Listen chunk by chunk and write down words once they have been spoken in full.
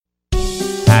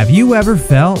Have you ever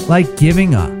felt like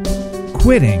giving up,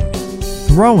 quitting,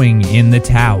 throwing in the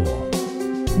towel?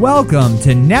 Welcome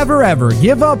to Never Ever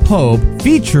Give Up Hope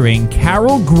featuring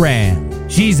Carol Graham.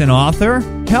 She's an author,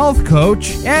 health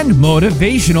coach, and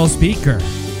motivational speaker.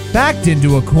 Backed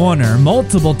into a corner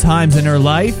multiple times in her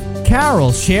life,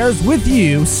 Carol shares with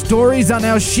you stories on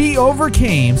how she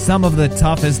overcame some of the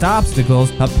toughest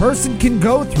obstacles a person can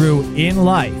go through in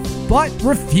life, but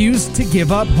refused to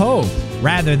give up hope.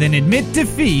 Rather than admit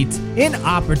defeat, an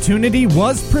opportunity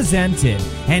was presented,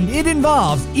 and it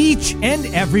involves each and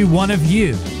every one of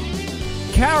you.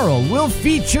 Carol will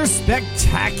feature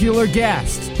spectacular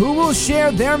guests who will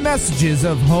share their messages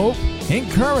of hope,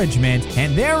 encouragement,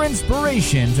 and their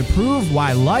inspiration to prove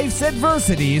why life's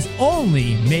adversities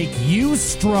only make you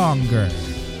stronger.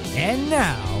 And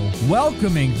now,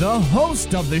 welcoming the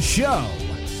host of the show,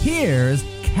 here's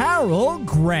Carol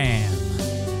Graham.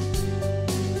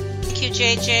 Thank you,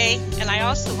 JJ, and I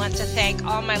also want to thank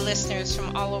all my listeners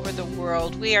from all over the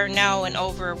world. We are now in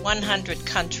over 100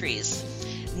 countries.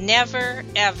 Never,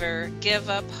 ever give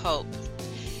up hope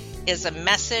is a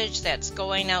message that's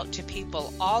going out to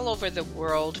people all over the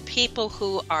world, people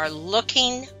who are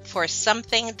looking for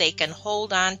something they can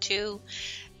hold on to,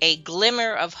 a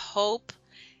glimmer of hope,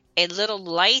 a little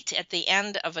light at the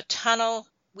end of a tunnel.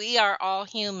 We are all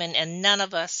human, and none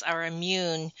of us are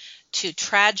immune to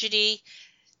tragedy,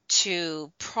 to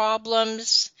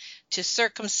problems, to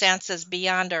circumstances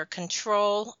beyond our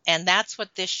control. And that's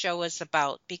what this show is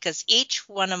about, because each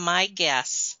one of my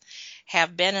guests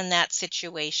have been in that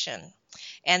situation,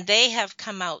 and they have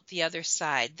come out the other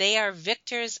side. They are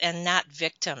victors and not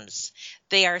victims.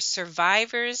 They are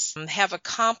survivors, have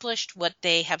accomplished what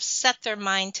they have set their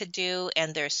mind to do,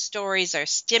 and their stories are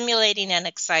stimulating and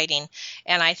exciting.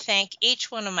 And I thank each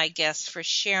one of my guests for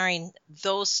sharing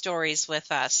those stories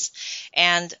with us.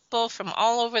 And people from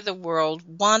all over the world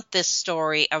want this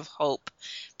story of hope,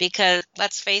 because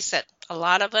let's face it, a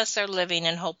lot of us are living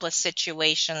in hopeless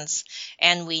situations,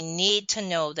 and we need to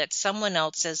know that someone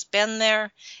else has been there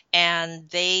and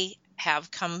they have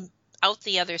come out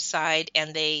the other side,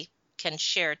 and they can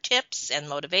share tips and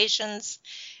motivations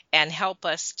and help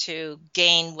us to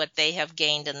gain what they have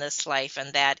gained in this life,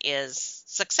 and that is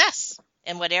success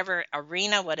in whatever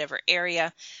arena, whatever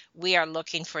area we are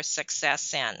looking for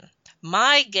success in.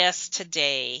 My guest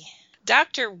today,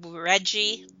 Dr.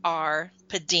 Reggie R.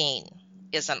 Pedine,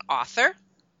 is an author,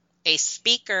 a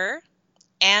speaker,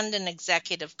 and an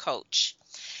executive coach.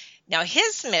 Now,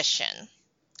 his mission,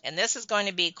 and this is going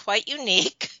to be quite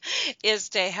unique, is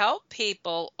to help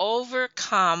people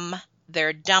overcome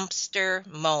their dumpster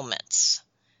moments.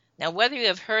 Now, whether you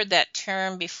have heard that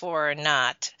term before or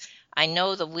not, I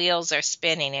know the wheels are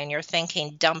spinning and you're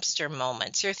thinking dumpster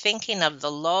moments. You're thinking of the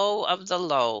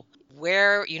low,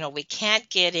 where, we can't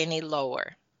get any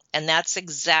lower. And that's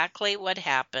exactly what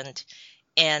happened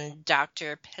in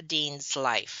Dr. Pedine's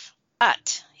life.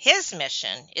 But his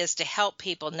mission is to help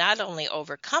people not only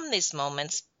overcome these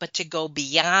moments, but to go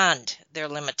beyond their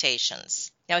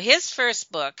limitations. Now, his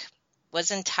first book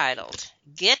was entitled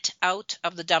Get Out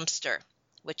of the Dumpster,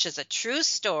 which is a true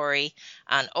story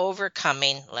on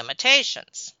overcoming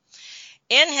limitations.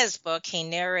 In his book, he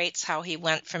narrates how he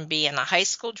went from being a high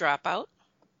school dropout,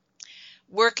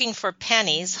 working for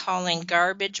pennies, hauling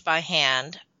garbage by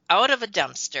hand out of a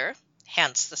dumpster,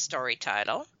 hence the story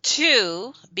title,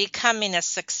 to becoming a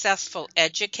successful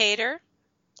educator,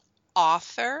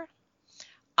 author,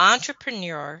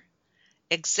 entrepreneur,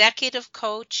 executive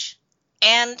coach,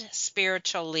 and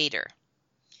spiritual leader.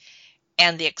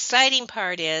 And the exciting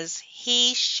part is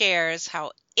he shares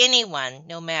how anyone,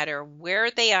 no matter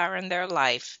where they are in their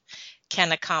life,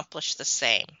 can accomplish the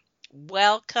same.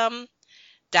 Welcome,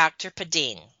 Dr.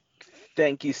 Pedine.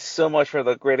 Thank you so much for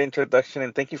the great introduction,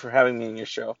 and thank you for having me in your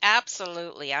show.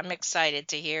 Absolutely. I'm excited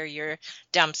to hear your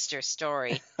dumpster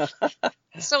story.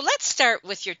 So let's start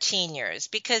with your teen years,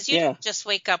 because you didn't just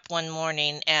wake up one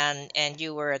morning and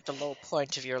you were at the low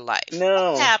point of your life.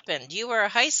 No. What happened? You were a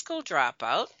high school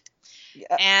dropout.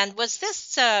 Yeah. And was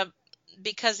this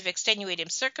because of extenuating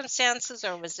circumstances,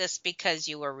 or was this because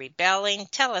you were rebelling?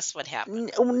 Tell us what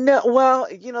happened. No, well,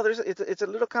 it's a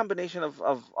little combination of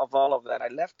all of that. I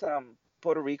left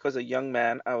Puerto Rico as a young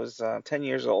man. I was 10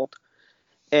 years old,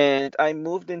 and I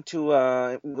moved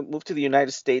to the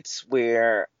United States,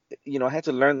 where I had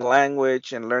to learn the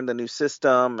language and learn the new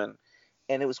system,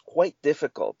 and it was quite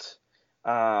difficult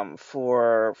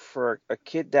for a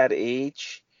kid that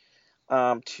age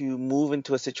to move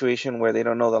into a situation where they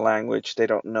don't know the language, they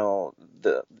don't know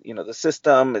the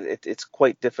system. It's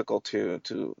quite difficult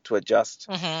to adjust.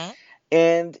 Mm-hmm.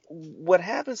 And what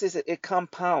happens is it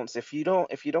compounds if you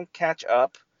don't catch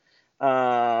up.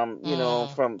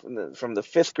 Mm. From the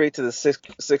fifth grade to the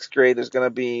sixth grade, there's gonna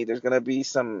be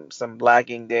some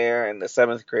lagging there, in the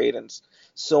seventh grade, and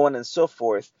so on and so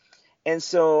forth. And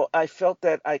so I felt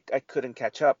that I couldn't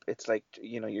catch up. It's like,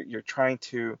 you're trying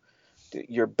to do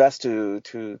your best to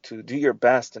do your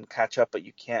best and catch up, but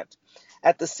you can't.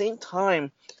 At the same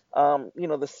time,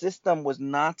 the system was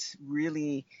not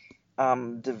really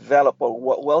developed,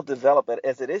 or well developed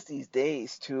as it is these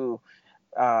days, to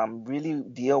really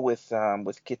deal with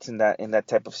kids in that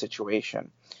type of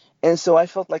situation. And so I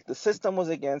felt like the system was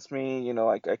against me.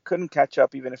 I couldn't catch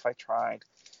up even if I tried.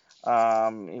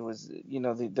 It was,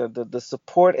 the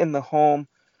support in the home.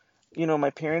 My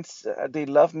parents, they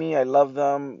love me, I love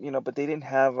them, but they didn't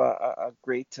have a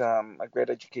great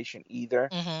education either.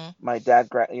 Mhm. My dad,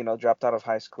 dropped out of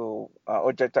high school,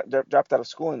 or dropped out of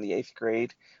school in the eighth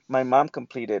grade. My mom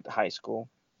completed high school.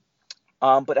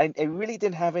 But I really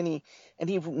didn't have any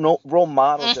no role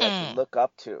models that I could Mhm. look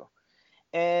up to.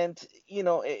 And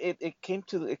it came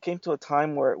to a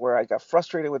time where I got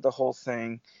frustrated with the whole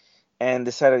thing, and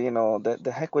decided,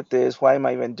 the heck with this. Why am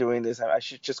I even doing this? I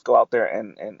should just go out there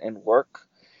and work.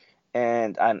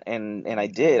 And I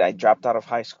did. I dropped out of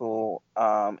high school,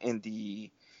 in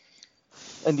the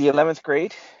 11th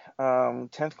grade.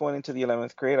 10th going into the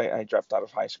 11th grade, I dropped out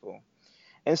of high school.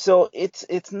 And so it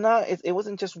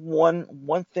wasn't just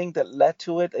one thing that led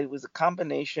to it. It was a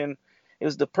combination. It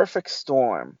was the perfect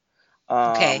storm,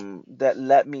 Okay. that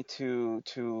led me to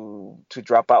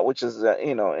drop out, which is,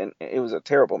 and it was a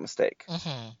terrible mistake.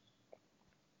 Mhm.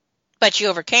 But you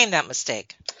overcame that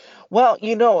mistake. Well,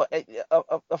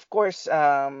 of course,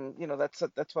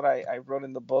 that's what I wrote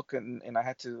in the book, and I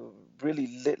had to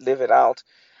really live it out.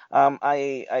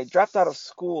 I dropped out of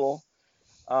school.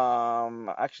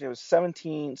 Actually, I was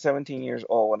 17 years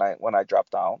old when I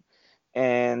dropped out,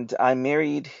 and I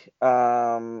married,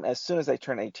 as soon as I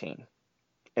turned 18.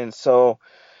 And so,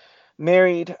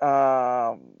 married,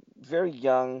 very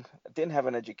young, didn't have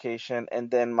an education, and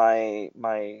then my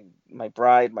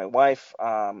bride, my wife,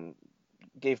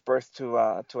 gave birth to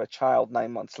a child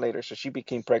 9 months later, so she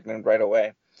became pregnant right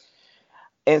away.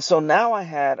 And so now I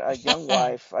had a young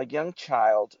wife, a young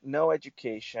child, no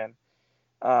education,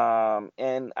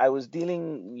 and I was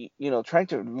dealing, trying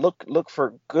to look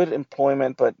for good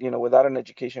employment, but without an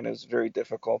education, it was very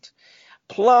difficult.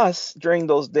 Plus, during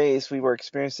those days, we were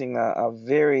experiencing a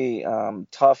very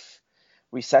tough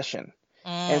recession.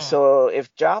 And Mm. so,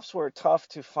 if jobs were tough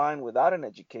to find without an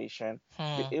education,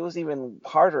 Hmm. it was even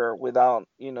harder without,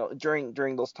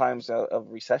 during those times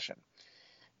of recession.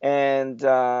 And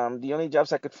the only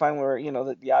jobs I could find were,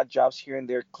 the odd jobs here and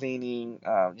there, cleaning,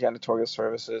 janitorial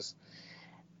services,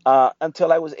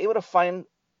 until I was able to find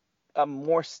a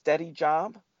more steady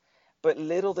job. But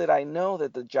little did I know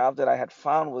that the job that I had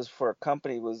found was for a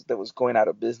company that was going out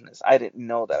of business. I didn't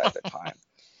know that at the time.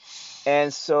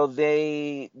 And so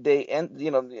they and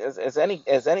as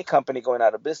any company going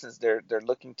out of business, they're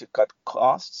looking to cut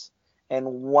costs. And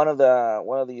one of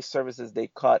the services they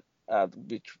cut,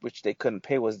 which they couldn't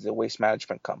pay, was the waste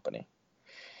management company.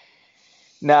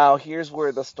 Now, here's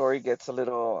where the story gets a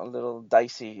little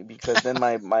dicey, because then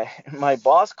my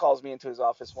boss calls me into his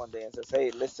office one day and says, "Hey,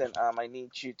 listen, I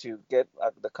need you to get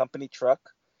the company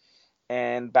truck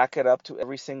and back it up to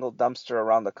every single dumpster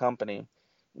around the company.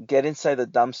 Get inside the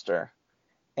dumpster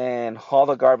and haul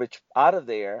the garbage out of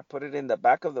there. Put it in the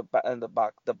back of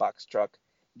the box truck.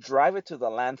 Drive it to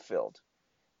the landfill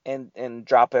and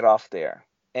drop it off there."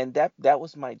 And that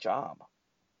was my job.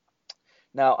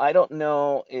 Now, I don't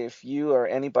know if you or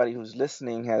anybody who's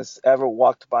listening has ever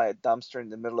walked by a dumpster in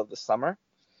the middle of the summer,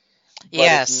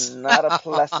 but it's Yes. not a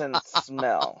pleasant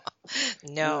smell.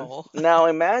 No. Now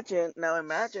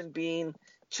imagine being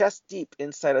chest deep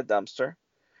inside a dumpster,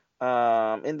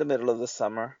 in the middle of the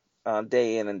summer,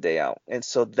 day in and day out. And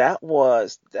so that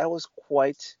was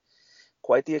quite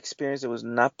the experience. It was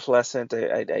not pleasant.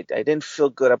 I didn't feel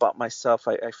good about myself.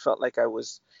 I felt like I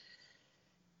was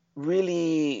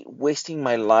really wasting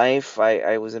my life.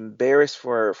 I was embarrassed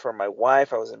for my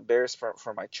wife. I was embarrassed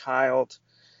for my child.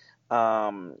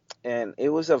 And it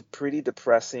was a pretty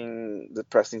depressing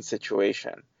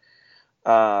situation.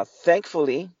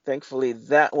 Thankfully,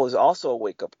 that was also a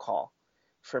wake up call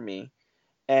for me.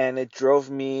 And it gave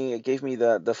me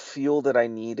the fuel that I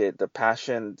needed, the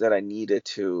passion that I needed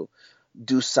to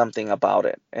do something about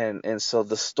it. And so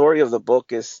the story of the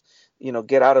book is,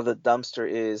 get out of the dumpster,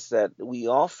 is that we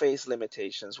all face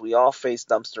limitations. We all face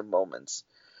dumpster moments.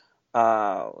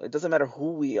 It doesn't matter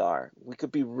who we are. We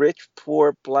could be rich,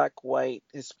 poor, black, white,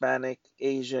 Hispanic,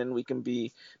 Asian. We can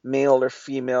be male or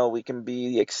female. We can be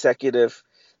the executive.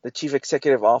 the chief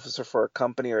executive officer for a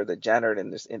company or the janitor in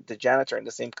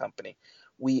the same company.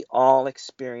 We all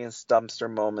experience dumpster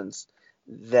moments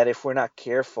that, if we're not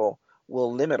careful,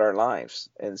 will limit our lives.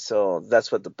 And so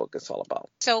that's what the book is all about.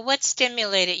 So, what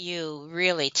stimulated you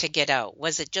really to get out?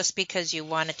 Was it just because you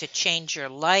wanted to change your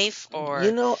life, You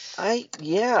or know,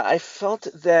 I felt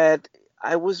that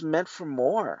I was meant for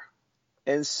more.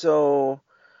 And so,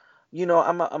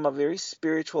 I'm a very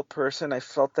spiritual person. I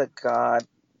felt that God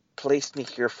placed me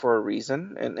here for a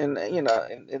reason. And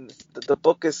the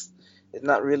book is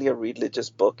not really a religious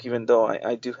book, even though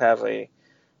I do have a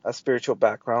spiritual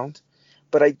background.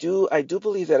 But I do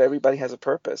believe that everybody has a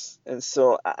purpose. And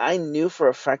so I knew for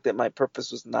a fact that my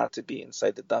purpose was not to be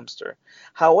inside the dumpster.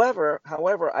 However,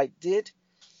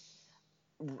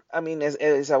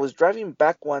 as I was driving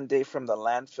back one day from the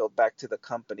landfill back to the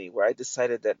company where I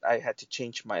decided that I had to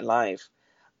change my life,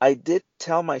 I did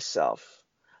tell myself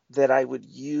that I would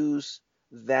use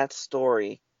that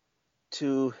story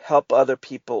to help other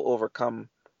people overcome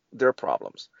their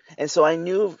problems. And so I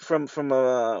knew from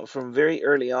very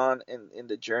early on in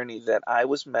the journey that I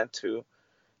was meant to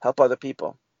help other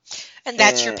people. and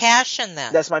that's your And passion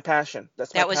then? that's my passion.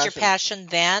 That's my That was your passion. passion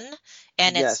then,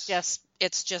 and Yes.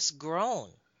 it's just grown.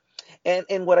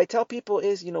 And what I tell people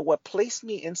is, what placed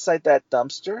me inside that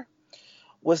dumpster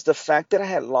was the fact that I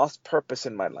had lost purpose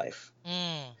in my life.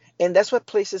 Mm, And that's what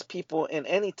places people in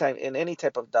any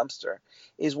type of dumpster,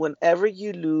 is whenever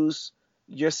you lose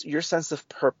your sense of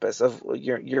purpose, of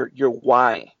your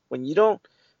why. When you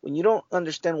don't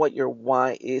understand what your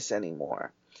why is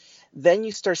anymore, then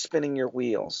you start spinning your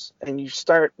wheels and you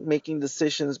start making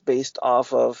decisions based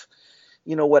off of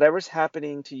whatever's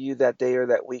happening to you that day or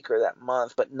that week or that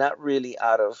month, but not really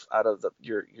out of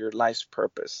your life's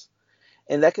purpose.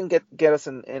 And that can get us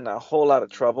in a whole lot of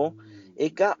trouble.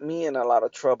 It got me in a lot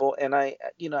of trouble, and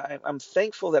I'm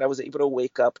thankful that I was able to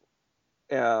wake up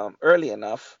early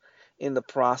enough in the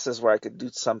process where I could do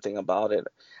something about it.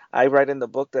 I write in the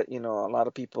book that a lot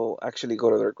of people actually go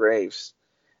to their graves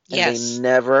and they yes,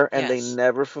 never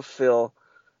yes. fulfill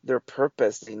their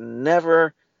purpose. They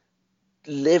never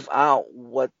live out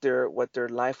what their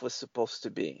life was supposed to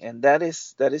be, and that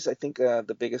is I think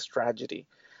the biggest tragedy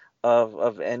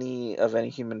of any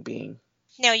human being.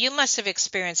 Now, you must have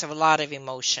experienced a lot of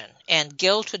emotion, and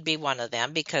guilt would be one of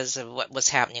them because of what was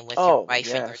happening with your Oh, wife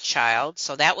and your yes. child.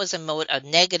 So that was a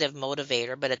negative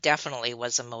motivator, but it definitely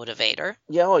was a motivator.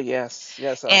 Yeah, oh, yes,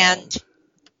 yes. And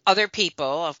other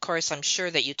people, of course, I'm sure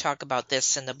that you talk about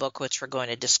this in the book, which we're going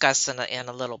to discuss in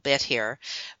a little bit here,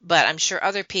 but I'm sure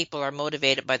other people are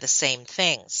motivated by the same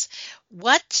things.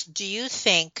 What do you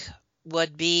think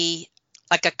would be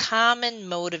like a common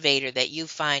motivator that you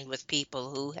find with people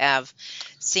who have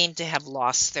seemed to have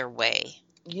lost their way?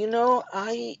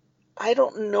 I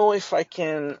don't know if I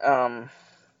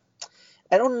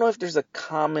don't know if there's a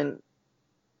common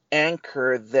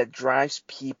anchor that drives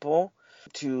people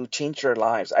to change their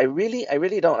lives. I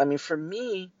really don't. I mean, for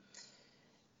me,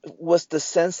 was the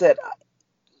sense that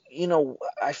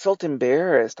I felt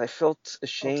embarrassed. I felt Okay.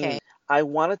 ashamed. I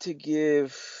wanted to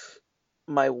give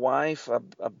my wife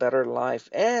a better life.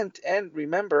 And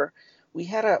remember, we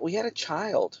had a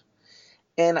child.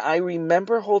 And I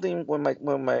remember holding when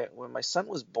my son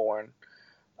was born,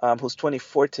 who's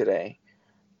 24 today.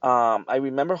 I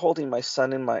remember holding my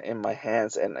son in my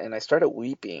hands, and I started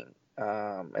weeping,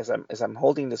 as I'm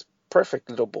holding this perfect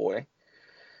little boy,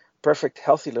 perfect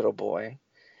healthy little boy.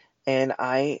 And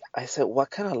I said,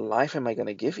 what kind of life am I going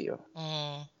to give you?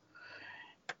 Mm,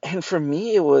 And for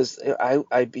me, it was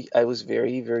I was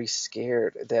very, very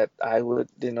scared that I would,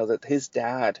 that his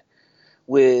dad,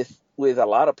 with a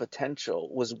lot of potential,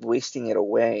 was wasting it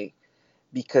away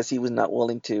because he was not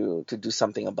willing to do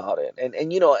something about it. And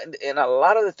a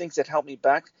lot of the things that held me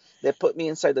back, that put me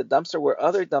inside the dumpster, were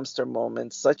other dumpster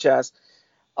moments, such as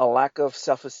a lack of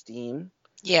self-esteem,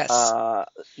 yes. uh,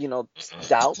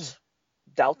 doubt,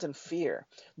 doubt and fear.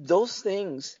 Those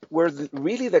things were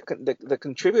really the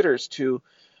contributors to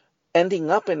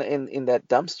ending up in that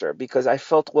dumpster, because I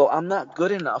felt, well, I'm not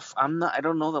good enough. I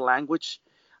don't know the language.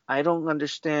 I don't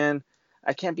understand.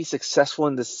 I can't be successful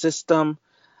in the system.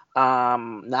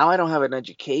 Now I don't have an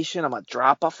education. I'm a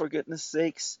dropout, for goodness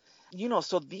sakes.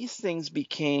 So these things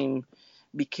became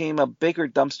a bigger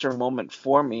dumpster moment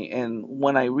for me. And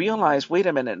when I realized, wait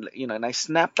a minute, and I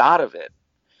snapped out of it,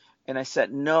 and I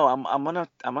said, no, I'm gonna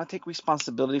take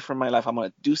responsibility for my life. I'm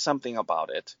gonna do something about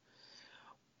it.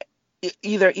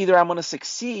 Either I'm gonna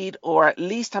succeed, or at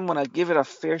least I'm gonna give it a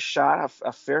fair shot,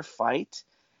 a fair fight.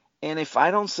 And if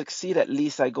I don't succeed, at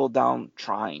least I go down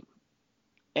trying.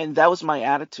 And that was my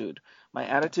attitude. My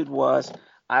attitude was,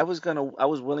 I was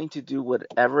willing to do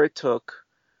whatever it took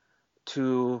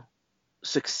to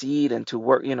succeed and to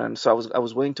work, and so I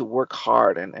was willing to work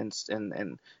hard and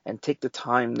take the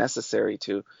time necessary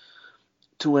to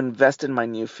invest in my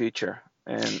new future.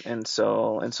 And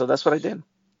so that's what I did.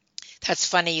 That's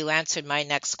funny you answered my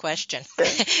next question.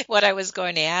 Okay. What I was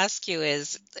going to ask you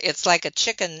is it's like a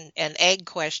chicken and egg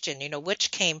question, which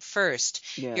came first?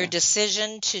 Your Yeah.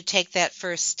 decision to take that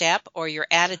first step or your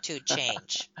attitude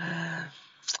change?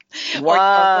 Or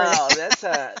Wow, that's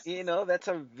a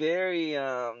very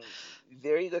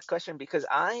very good question, because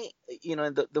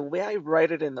the way I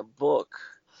write it in the book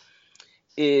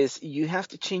is you have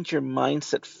to change your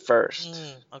mindset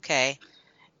first, okay.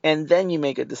 and then you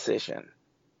make a decision.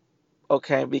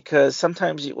 Okay, because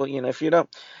sometimes if you don't,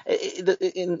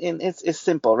 it's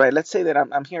simple, right? Let's say that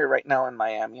I'm here right now in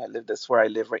Miami. That's where I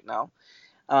live right now.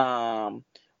 Um,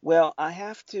 well, I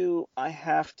have to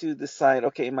decide.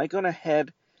 Okay, am I going to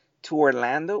head to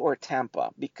Orlando or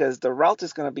Tampa? Because the route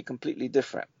is going to be completely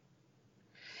different.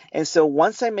 And so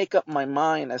once I make up my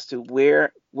mind as to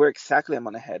where exactly I'm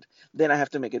going to head, then I have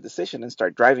to make a decision and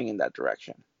start driving in that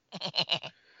direction,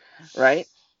 right?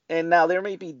 And now there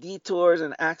may be detours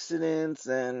and accidents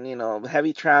and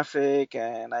heavy traffic,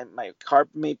 and my car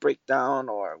may break down,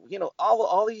 or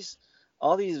all these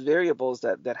variables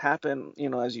that happen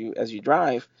as you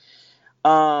drive.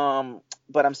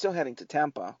 But I'm still heading to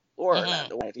Tampa or hmm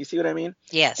Orlando. You see what I mean?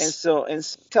 And Yes. so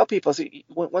tell people, see,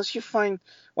 once you find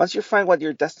what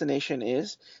your destination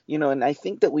is, and I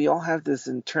think that we all have this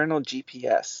internal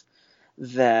GPS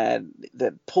that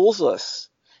pulls us.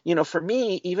 For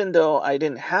me, even though I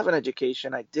didn't have an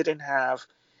education, I didn't have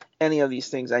any of these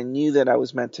things. I knew that I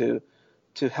was meant to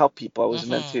help people. I was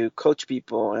meant hmm to coach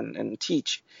people and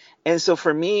teach. And so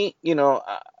for me,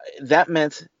 that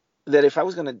meant that if I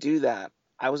was going to do that,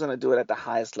 I was going to do it at the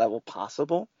highest level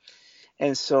possible.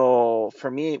 And so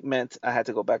for me, it meant I had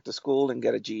to go back to school and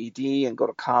get a GED and go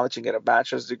to college and get a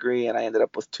bachelor's degree. And I ended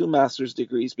up with two master's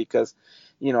degrees because,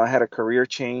 I had a career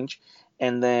change.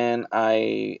 And then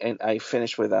I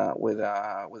finished with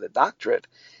a doctorate.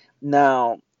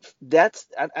 Now,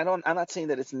 I'm not saying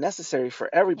that it's necessary for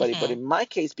everybody, but hmm in my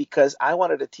case, because I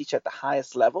wanted to teach at the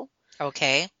highest level,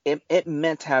 Okay. it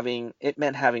meant having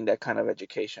that kind of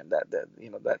education,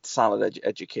 that solid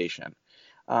education,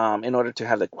 in order to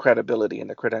have the credibility and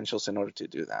the credentials in order to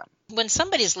do that. When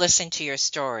somebody's listening to your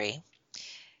story,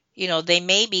 they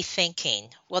may be thinking,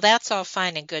 well, that's all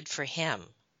fine and good for him.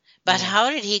 But Yeah. how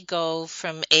did he go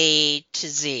from A to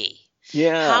Z?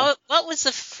 Yeah. What was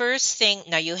the first thing?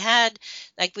 Now you had,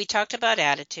 like we talked about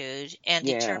attitude and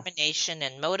Yeah. determination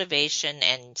and motivation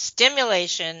and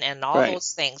stimulation and all Right.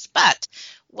 those things. But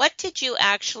what did you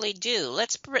actually do?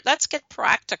 Let's get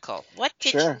practical. What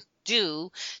did you Sure.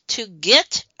 do to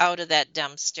get out of that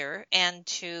dumpster and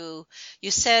you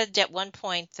said at one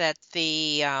point that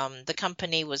the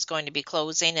company was going to be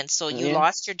closing and so you Yeah.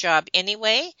 lost your job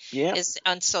anyway Yeah.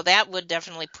 and so that would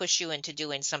definitely push you into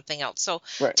doing something else. So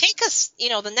Right. take us,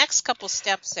 the next couple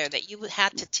steps there that you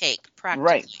had to take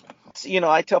Right. practically. So,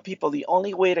 I tell people the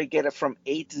only way to get it from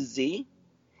A to Z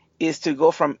is to go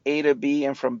from A to B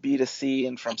and from B to C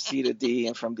and from C to D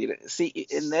and from D to C.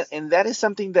 And that is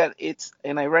something that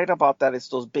and I write about that. It's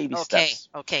those baby Okay. steps.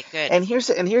 Okay, good. And here's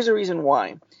the reason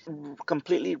why.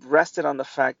 Completely rested on the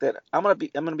fact that I'm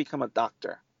gonna become a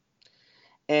doctor.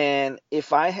 And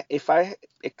if I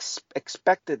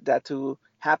expected that to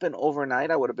happen overnight,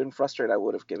 I would have been frustrated. I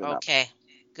would have given up. Okay.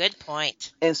 Good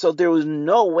point. And so there was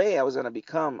no way I was gonna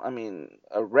become,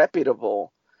 a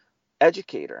reputable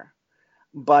educator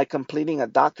by completing a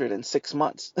doctorate in 6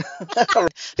 months.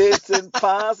 It's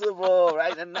impossible,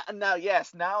 right? And now,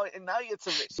 yes, now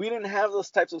we didn't have those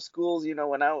types of schools,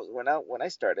 when I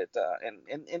started, and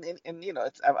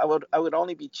I would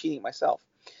only be cheating myself.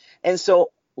 And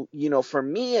so, for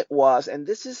me it was, and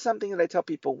this is something that I tell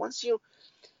people: once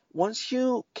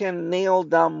you can nail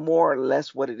down more or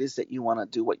less what it is that you want to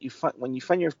do, when you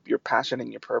find your passion and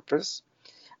your purpose,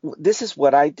 this is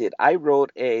what I did. I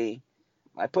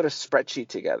put a spreadsheet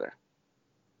together,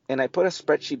 and I put a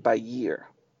spreadsheet by year.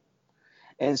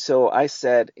 And so I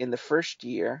said, in the first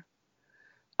year,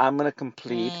 I'm gonna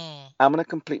complete Mm, I'm gonna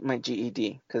complete my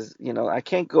GED, because I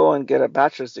can't go and get a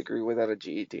bachelor's degree without a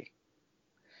GED.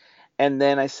 And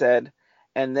then I said,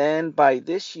 and then by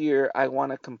this year, I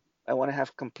want to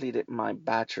have completed my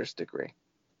bachelor's degree.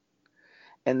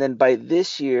 And then by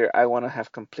this year, I want to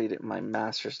have completed my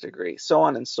master's degree, so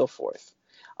on and so forth,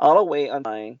 all the way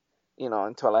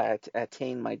until I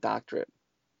attain my doctorate.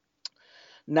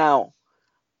 Now,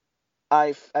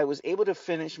 I was able to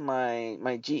finish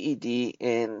my GED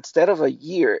instead of a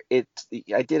year.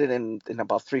 I did it in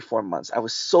about 3-4 months. I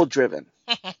was so driven.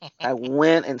 I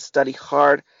went and studied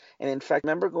hard, And in fact, I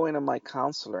remember going to my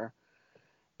counselor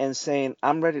and saying,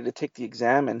 I'm ready to take the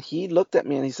exam. And he looked at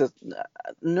me and he says,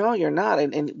 no, you're not.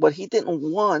 And what he didn't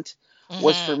want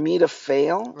was for Mm-hmm. me to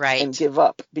fail and Right. give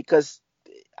up because,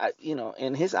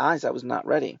 in his eyes, I was not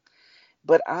ready.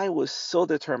 But I was so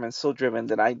determined, so driven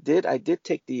that I did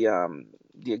take the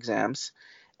exams,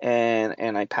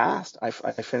 and I passed. I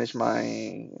finished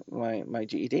my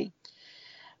GED.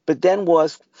 But then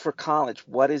was for college,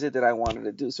 what is it that I wanted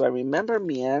to do? So I remember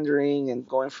meandering and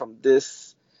going from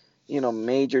this,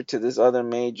 major to this other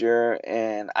major,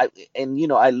 and I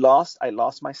lost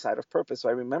my sight of purpose. So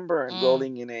I remember Mm.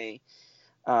 enrolling in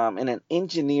an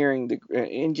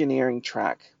engineering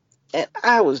track, and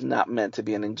I was not meant to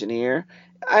be an engineer.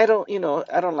 I don't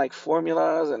like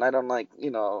formulas, and I don't like, a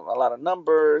lot of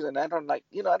numbers, and I don't like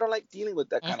dealing with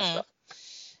that kind of Mm-hmm. stuff.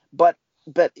 But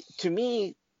but to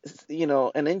me,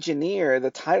 an engineer,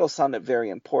 the title sounded very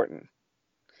important.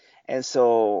 And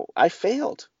so I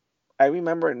failed. I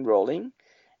remember enrolling,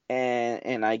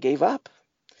 and I gave up.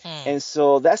 Hmm. And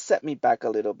so that set me back a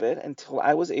little bit until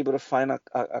I was able to find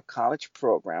a college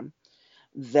program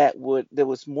that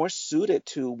was more suited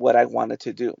to what I wanted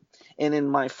to do. And in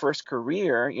my first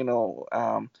career,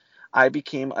 I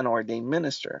became an ordained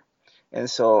minister. And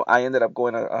so I ended up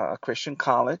going to a Christian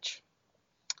college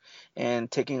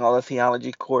and taking all the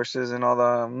theology courses and all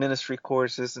the ministry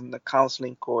courses and the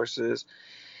counseling courses.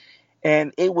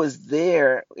 And it was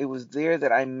there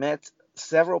that I met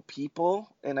several people.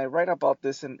 And I write about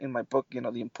this in my book,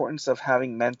 the importance of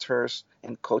having mentors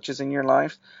and coaches in your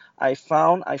life. I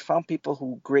found people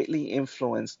who greatly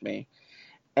influenced me.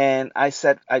 And I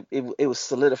said, it was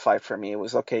solidified for me. It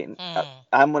was okay. Hmm.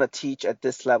 I'm going to teach at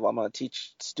this level. I'm going to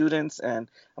teach students, and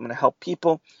I'm going to help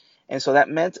people. And so that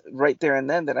meant right there and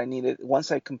then that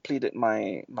once I completed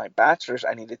my bachelor's,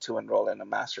 I needed to enroll in a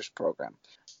master's program.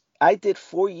 I did a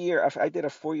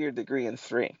 4-year degree in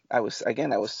three. I was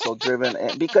so driven,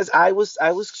 and because I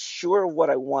was sure of what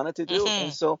I wanted to do.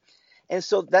 Mm-hmm. And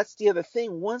so that's the other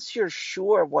thing. Once you're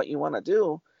sure of what you want to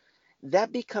do,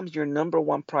 that becomes your number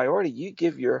one priority. You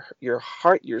give your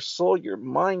heart, your soul, your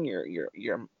mind,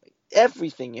 your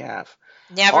everything you have,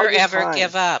 all Never your ever time.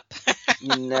 give up.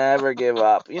 You never give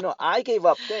up. I gave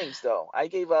up things though. I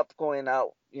gave up going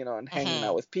out, and hanging Mm-hmm.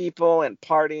 out with people and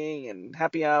partying and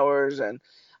happy hours, and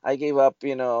I gave up,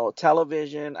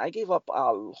 television. I gave up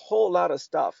a whole lot of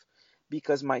stuff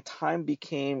because my time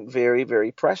became very,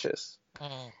 very precious.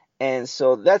 Mm. And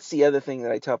so that's the other thing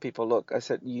that I tell people. Look, I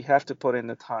said, you have to put in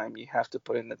the time. You have to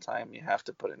put in the time. You have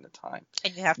to put in the time.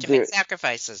 And you have to make There,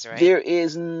 sacrifices, right? there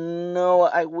is no,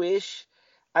 I wish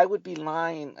I would be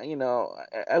lying,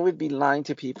 I would be lying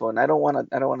to people, and I don't want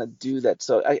to do that.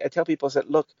 So I tell people, I said,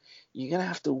 look, you're going to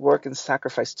have to work and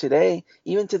sacrifice today,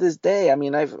 even to this day. I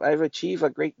mean, I've achieved a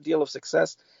great deal of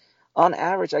success. On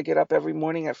average, I get up every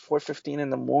morning at 4:15 in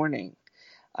the morning.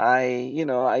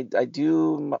 I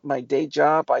do my day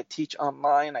job. I teach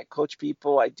online. I coach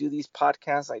people. I do these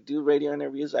podcasts. I do radio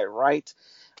interviews. I write.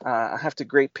 I have to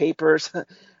grade papers.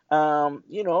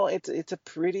 It's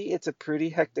a pretty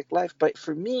hectic life. But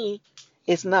for me,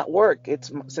 it's not work.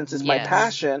 Since it's my Yes.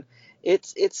 passion,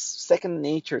 it's second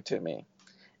nature to me.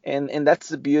 And that's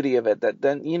the beauty of it. That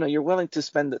then you're willing to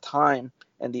spend the time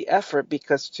and the effort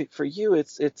because for you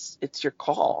it's your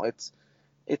call.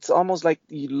 It's almost like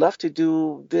you love to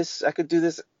do this. I could do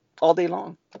this all day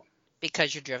long.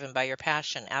 Because you're driven by your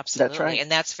passion. That's Absolutely. right.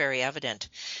 And that's very evident.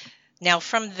 Now,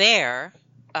 from there,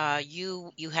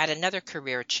 you had another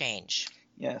career change.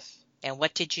 Yes. And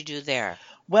what did you do there?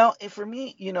 Well, for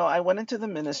me, I went into the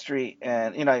ministry,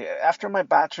 and after my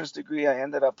bachelor's degree, I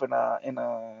ended up in a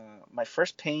my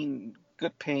first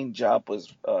good paying job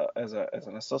was as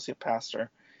an associate pastor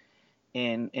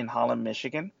in Holland,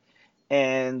 Michigan,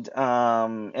 and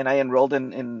I enrolled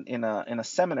in a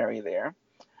seminary there.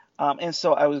 And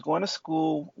so I was going to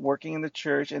school, working in the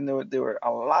church, and there were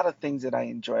a lot of things that I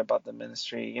enjoy about the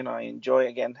ministry. I enjoy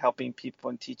again helping people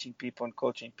and teaching people and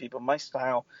coaching people. My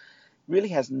style really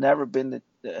has never been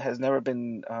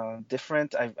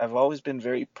different. I've always been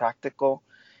very practical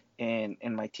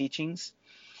in my teachings.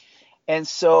 And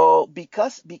so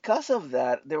because of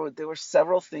that, there were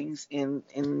several things in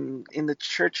the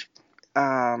church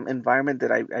environment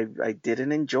that I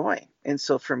didn't enjoy. And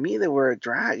so for me, they were a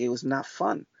drag. It was not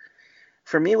fun.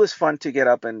 For me, it was fun to get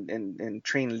up and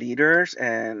train leaders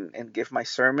and give my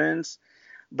sermons.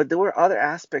 But there were other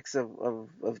aspects of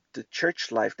the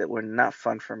church life that were not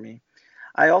fun for me.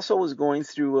 I also was going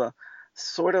through a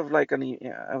sort of like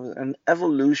an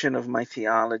evolution of my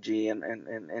theology,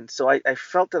 and so I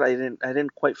felt that I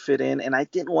didn't quite fit in, and I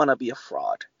didn't want to be a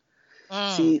fraud.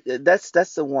 Mm. See, that's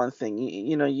the one thing.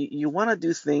 You want to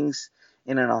do things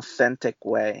in an authentic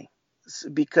way,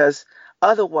 because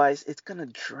otherwise it's going to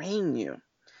drain you.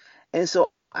 And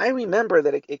so I remember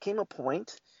that it came a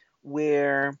point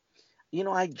where,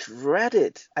 I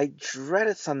dreaded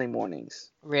Sunday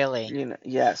mornings. Really?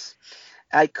 Yes.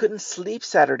 I couldn't sleep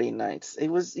Saturday nights. It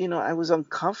was, I was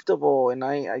uncomfortable, and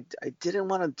I didn't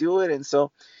want to do it. And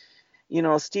so,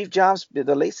 Steve Jobs,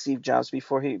 the late Steve Jobs,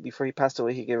 before he passed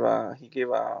away, he gave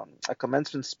a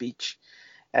commencement speech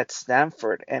at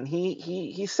Stanford, and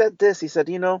he said this. He said,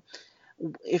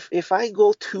 if I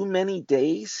go too many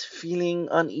days feeling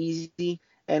uneasy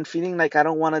and feeling like I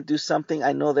don't want to do something,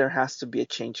 I know there has to be a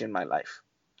change in my life.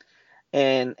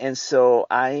 And so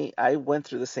I went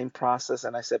through the same process,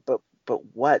 and I said, but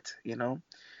what,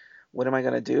 what am I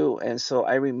going to do? And so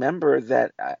I remember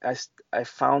that I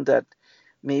found that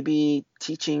maybe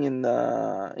teaching in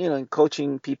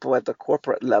coaching people at the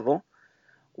corporate level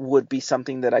would be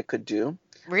something that I could do.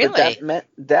 But Really?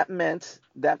 that meant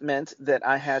that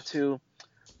I had to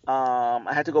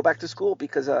go back to school,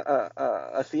 because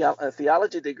a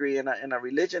theology degree and a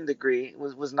religion degree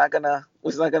was not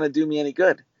gonna do me any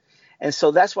good. And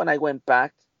so that's when I went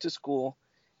back to school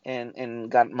and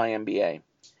got my MBA.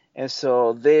 And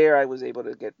so there I was able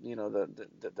to get,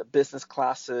 the business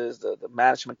classes, the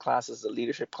management classes, the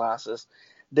leadership classes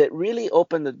that really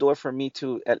opened the door for me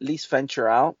to at least venture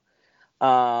out.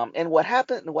 And what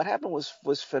happened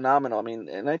was phenomenal. I mean,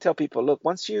 and I tell people, look,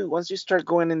 once you start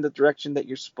going in the direction that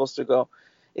you're supposed to go,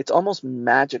 it's almost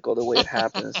magical the way it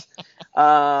happens.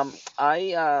 I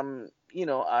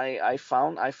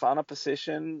found a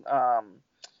position,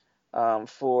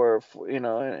 for in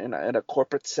a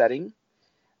corporate setting,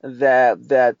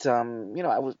 that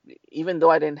I was, even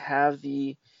though I didn't have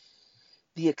the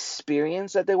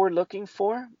experience that they were looking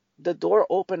for, the door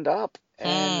opened up,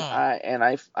 and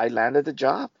Hmm. I landed the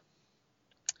job.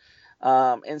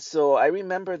 And so I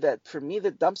remember that for me,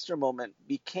 the dumpster moment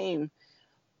became,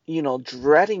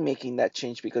 dreading making that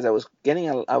change, because I was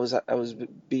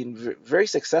being very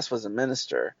successful as a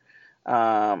minister.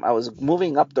 I was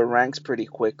moving up the ranks pretty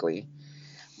quickly,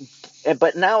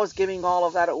 but now I was giving all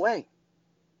of that away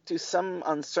to some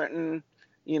uncertain,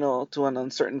 to an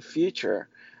uncertain future.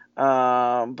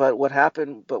 But what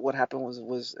happened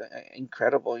was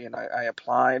incredible. I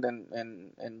applied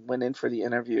and went in for the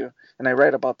interview, and I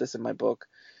write about this in my book.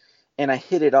 And I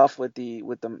hit it off with the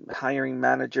hiring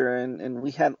manager, and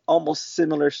we had almost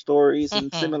similar stories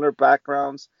and similar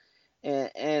backgrounds.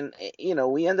 And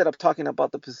we ended up talking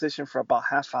about the position for about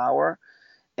half hour,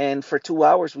 and for 2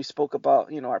 hours we spoke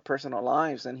about our personal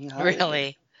lives, and he hired me.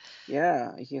 Really?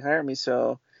 Yeah, he hired me.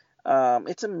 So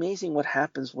it's amazing what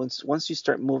happens once you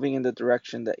start moving in the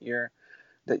direction that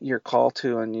you're called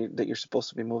to, and that you're supposed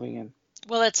to be moving in.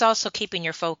 Well, it's also keeping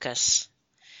your focus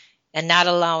and not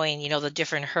allowing, the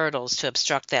different hurdles to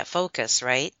obstruct that focus,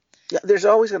 right? Yeah, there's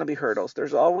always going to be hurdles.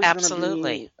 There's always going to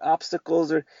Absolutely. be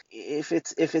obstacles, or if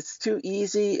it's too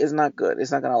easy, it's not good.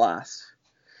 It's not going to last.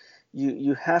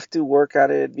 You have to work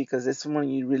at it, because it's when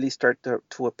you really start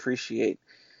to appreciate,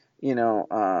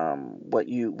 what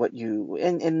you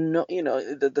and no,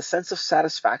 the sense of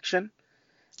satisfaction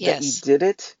that you Yes. did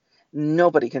it.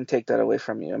 Nobody can take that away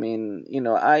from you. I mean,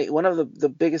 I one of the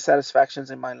biggest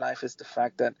satisfactions in my life is the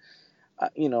fact that,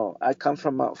 I come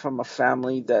from a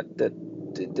family that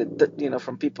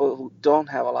from people who don't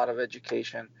have a lot of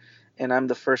education, and I'm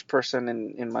the first person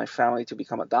in my family to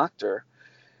become a doctor.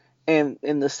 And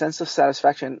the sense of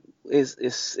satisfaction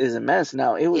is immense.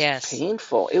 Now, it was Yes.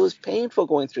 painful. It was painful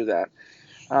going through that.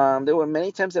 There were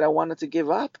many times that I wanted to give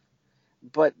up,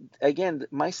 but again,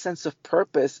 my sense of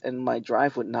purpose and my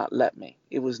drive would not let me.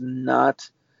 It was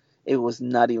not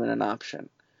even an option.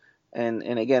 And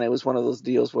again, it was one of those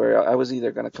deals where I was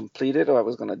either going to complete it, or I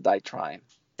was going to die trying.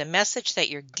 The message that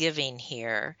you're giving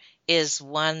here is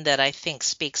one that I think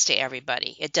speaks to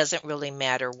everybody. It doesn't really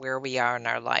matter where we are in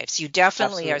our lives. You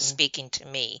definitely are Absolutely. speaking to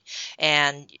me,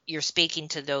 and you're speaking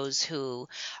to those who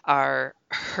are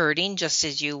hurting just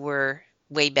as you were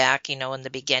way back, in the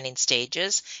beginning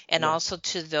stages, and Yes. also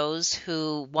to those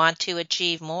who want to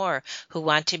achieve more, who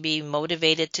want to be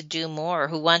motivated to do more,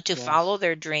 who want to follow Yes.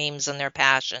 their dreams and their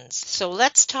passions. So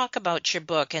let's talk about your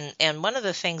book. And one of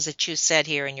the things that you said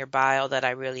here in your bio that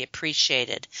I really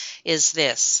appreciated is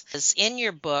this: is in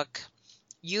your book,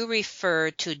 you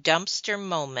refer to dumpster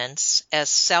moments as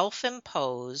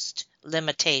self-imposed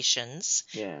limitations,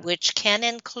 Yeah. which can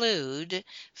include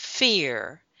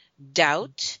fear,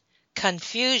 doubt,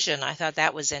 confusion. I thought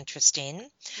that was interesting.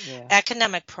 Yeah.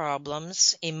 Economic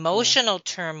problems, Yeah. emotional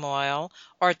turmoil,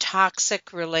 or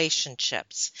toxic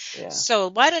relationships. Yeah. So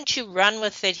why don't you run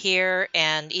with it here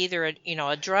and either,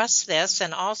 address this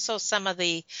and also some of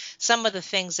the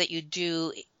things that you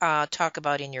do talk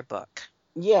about in your book.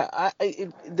 Yeah,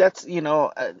 that's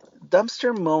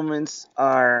dumpster moments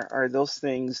are those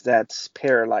things that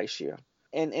paralyze you.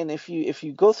 And if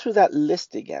you go through that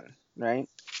list again, right?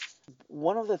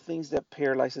 One of the things that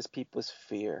paralyzes people is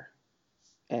fear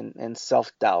and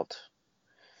self-doubt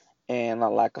and a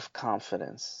lack of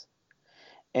confidence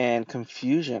and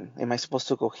confusion. Am I supposed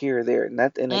to go here or there? And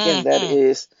again, that Hmm.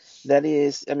 is that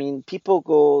is I mean, people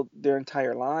go their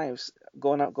entire lives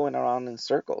going around in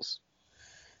circles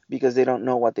because they don't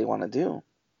know what they want to do.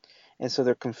 And so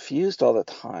they're confused all the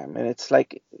time. And it's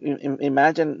like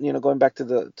imagine, going back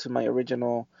to my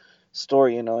original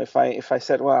story, if I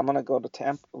said, well, I'm going to go to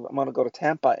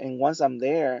Tampa, and once I'm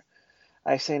there,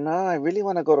 I say, no, I really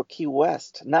want to go to Key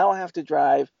West. Now I have to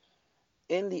drive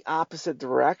in the opposite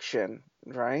direction,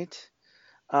 right?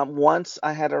 Once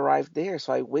I had arrived there,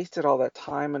 so I wasted all that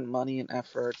time and money and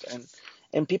effort,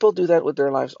 and people do that with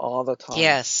their lives all the time.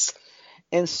 Yes.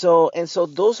 And so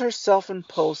those are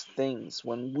self-imposed things.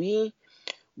 When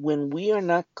we are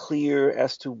not clear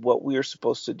as to what we are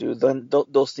supposed to do, then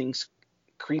those things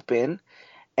creep in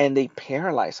and they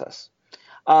paralyze us.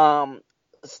 Um,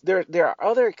 there are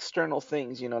other external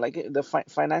things, like the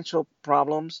financial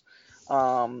problems.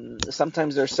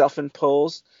 Sometimes they're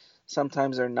self-imposed,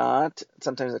 sometimes they're not,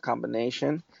 sometimes a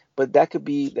combination. But that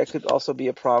could also be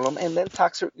a problem. And then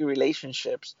toxic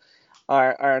relationships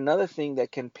are another thing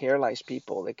that can paralyze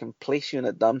people. They can place you in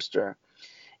a dumpster,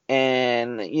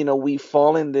 and we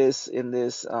fall in this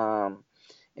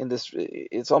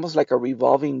it's almost like a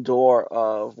revolving door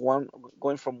of one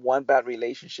going from one bad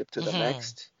relationship to the Hmm.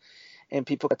 next. And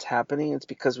people, what's happening, it's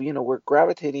because we're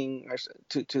gravitating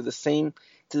to the same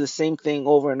thing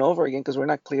over and over again because we're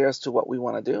not clear as to what we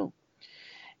want to do.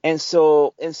 And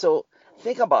so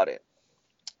think about it.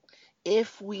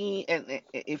 If we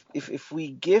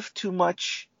give too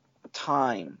much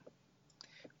time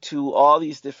to all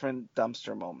these different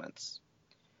dumpster moments,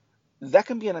 that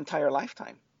can be an entire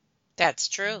lifetime, That's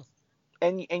true.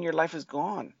 and your life is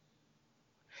gone.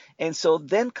 And so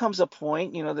then comes a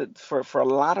point, that for a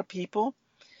lot of people,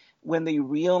 when they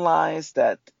realize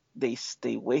that they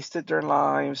wasted their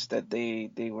lives, that they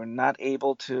were not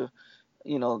able to,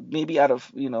 maybe out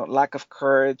of, lack of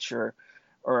courage, or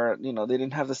they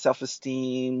didn't have the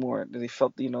self-esteem, or they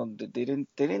felt, that they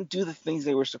didn't do the things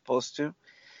they were supposed to,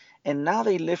 and now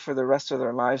they live for the rest of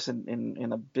their lives in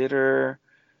a bitter,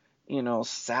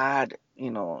 sad,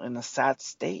 in a sad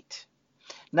state.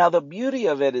 Now, the beauty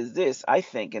of it is this, I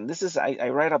think, and this is, I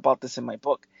write about this in my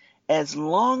book. As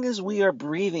long as we are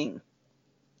breathing,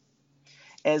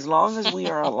 as long as we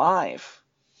are alive,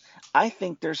 I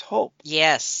think there's hope.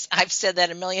 Yes. I've said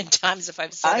that a million times if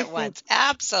I've said I it think once.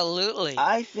 Absolutely.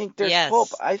 I think there's hope.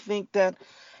 Yes. I think that,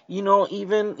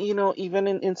 even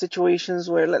in situations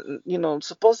where,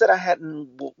 suppose that I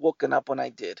hadn't woken up when I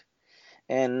did,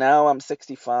 and now I'm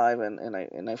 65,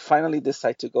 and I finally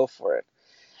decide to go for it.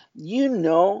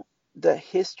 The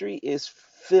history is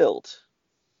filled.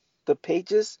 The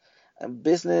pages and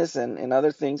business and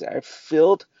other things are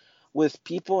filled with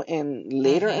people in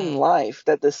later in Hmm. life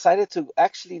that decided to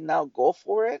actually now go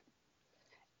for it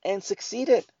and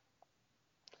succeeded.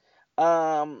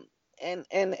 Um, and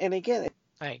again,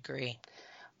 I agree.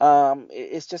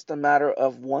 it's just a matter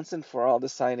of once and for all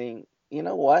deciding, you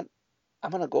know what,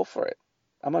 I'm gonna go for it.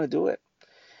 I'm gonna do it.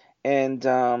 And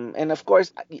of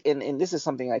course, and this is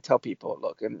something I tell people.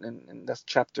 Look, and that's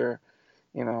chapter,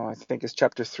 I think it's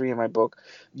chapter 3 in my book.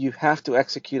 You have to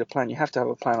execute a plan. You have to have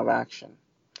a plan of action.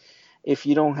 If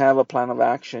you don't have a plan of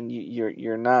action,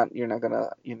 you're not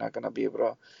gonna be able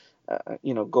to,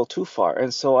 go too far.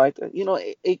 And so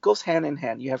it goes hand in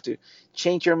hand. You have to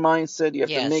change your mindset. You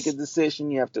have to make a Yes. decision.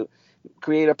 You have to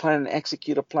create a plan and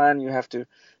execute a plan. You have to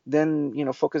then,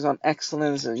 focus on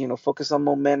excellence, and, focus on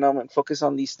momentum, and focus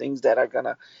on these things that are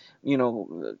gonna,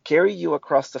 carry you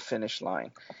across the finish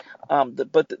line. And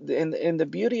the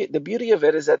beauty of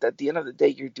it is that at the end of the day,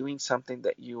 you're doing something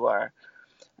that you're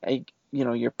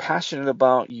passionate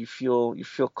about. You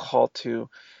feel called to,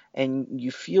 and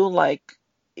you feel like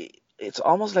it's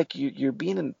almost like you're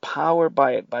being empowered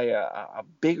by a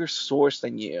bigger source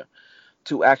than you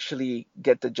to actually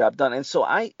get the job done. And so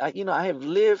I have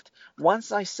lived,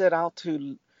 once I set out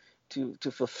to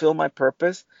fulfill my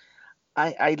purpose.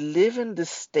 I live in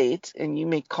this state, and you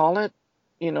may call it,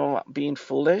 being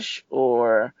foolish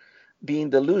or being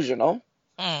delusional.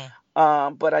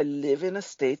 Mm. But I live in a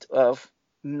state of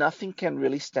nothing can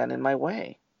really stand in my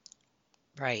way.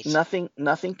 Right. Nothing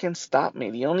can stop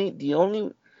me. The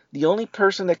only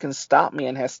person that can stop me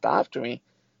and has stopped me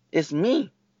is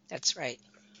me. That's right.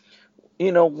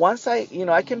 Once I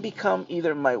can become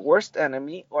either my worst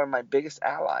enemy or my biggest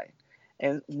ally.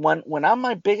 And when I'm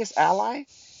my biggest ally,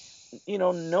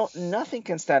 no, nothing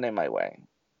can stand in my way.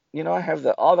 I have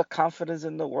all the confidence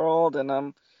in the world, and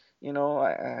I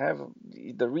have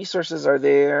the resources are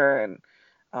there,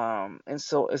 and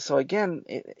so again,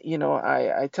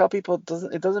 I tell people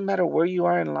it doesn't matter where you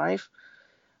are in life,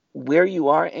 where you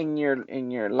are in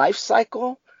your life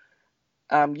cycle.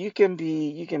 You can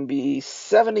be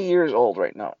 70 years old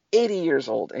right now, 80 years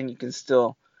old, and you can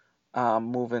still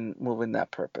move in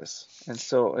that purpose. And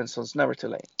so it's never too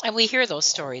late. And we hear those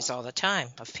stories all the time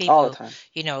of All the people,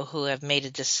 time. who have made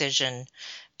a decision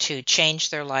to change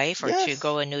their life or to Yes.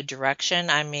 go a new direction.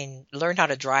 I mean, learn how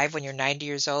to drive when you're 90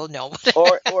 years old. No.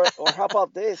 Or how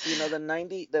about this? The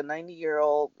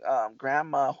 90-year-old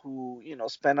grandma who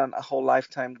spent a whole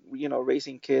lifetime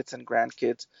raising kids and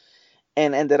grandkids,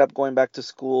 and ended up going back to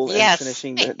school and Yes.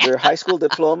 finishing their high school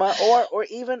diploma, or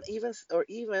even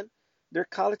their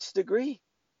college degree.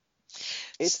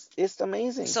 It's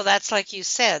amazing. So that's like you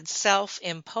said,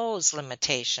 self-imposed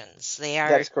limitations. They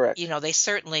That are, is correct. they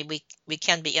certainly we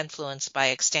can be influenced by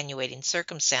extenuating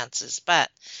circumstances, but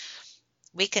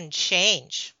we can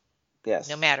change no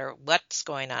Yes. matter what's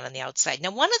going on the outside.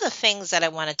 Now, one of the things that I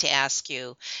wanted to ask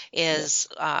you is,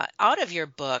 Yes. out of your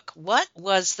book, what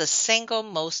was the single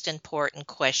most important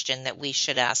question that we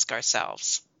should ask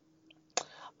ourselves?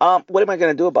 What am I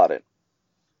going to do about it?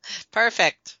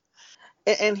 Perfect.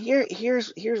 And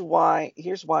here's why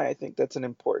I think that's an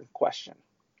important question.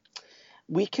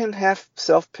 We can have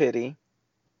self-pity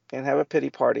and have a pity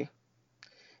party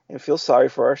and feel sorry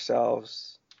for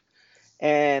ourselves,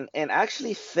 and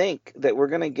actually think that we're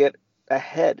going to get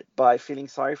ahead by feeling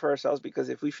sorry for ourselves, because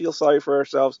if we feel sorry for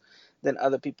ourselves, then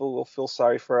other people will feel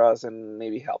sorry for us and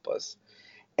maybe help us.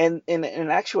 And in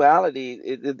actuality,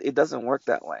 it doesn't work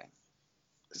that way.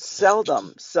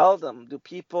 Seldom do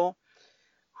people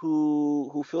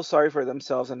who feel sorry for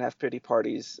themselves and have pity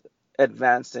parties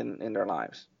advance in their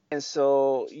lives. And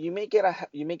so you may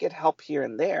get help here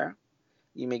and there.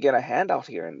 You may get a handout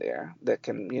here and there that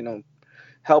can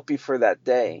help you for that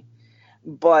day.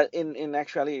 But in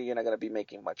actuality, you're not going to be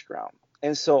making much ground.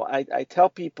 And so I tell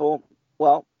people,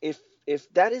 well, if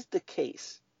that is the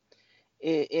case,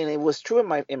 and it was true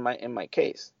in my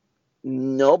case,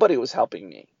 nobody was helping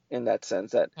me in that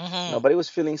sense, that Mm-hmm. nobody was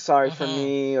feeling sorry for Mm-hmm.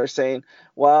 me or saying,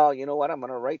 well, you know what, I'm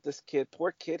going to write this kid,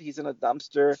 poor kid, he's in a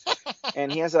dumpster,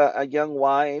 and he has a young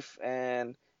wife,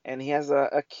 and he has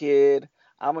a kid.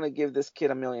 I'm going to give this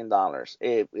kid $1 million.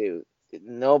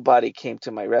 Nobody came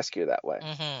to my rescue that way.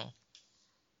 Mm-hmm.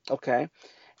 Okay.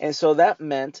 And so that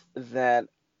meant that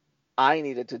I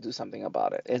needed to do something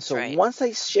about it. And That's so right. once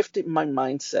I shifted my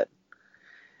mindset,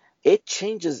 it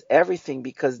changes everything,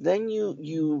 because then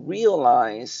you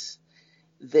realize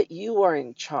that you are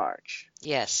in charge,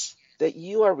 Yes. that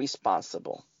you are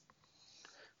responsible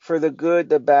for the good,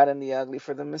 the bad, and the ugly,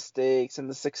 for the mistakes and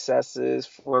the successes,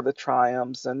 for the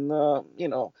triumphs and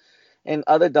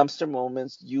other dumpster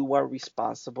moments. You are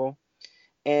responsible,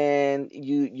 and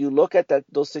you look at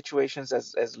those situations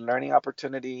as learning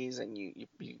opportunities, and you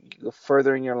go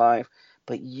further in your life,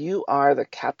 but you are the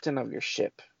captain of your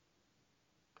ship.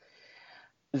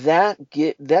 That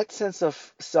sense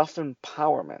of self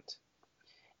empowerment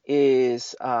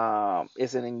is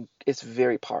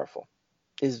very powerful.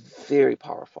 Is very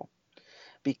powerful,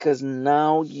 because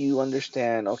now you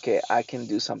understand, okay, I can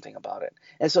do something about it.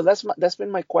 And so that's been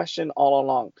my question all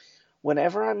along.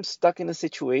 Whenever I'm stuck in a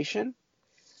situation,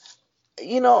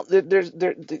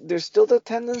 there's still the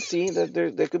tendency that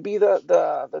there could be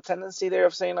the tendency there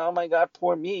of saying, oh my God,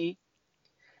 poor me.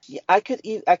 Yeah, I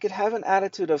could have an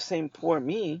attitude of saying poor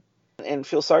me, and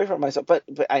feel sorry for myself, but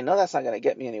I know that's not going to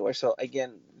get me anywhere. So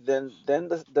again, then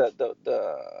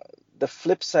the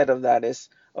flip side of that is,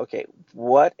 okay,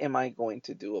 what am I going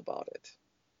to do about it,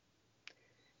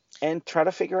 and try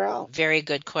to figure out. Very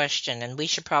good question. And we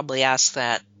should probably ask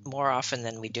that more often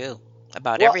than we do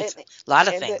about Well, everything. A lot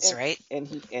of and things, right?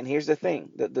 and here's the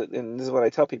thing, and this is what I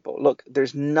tell people: look,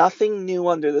 there's nothing new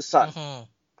under the sun, Mm-hmm.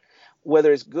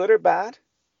 whether it's good or bad.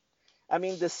 I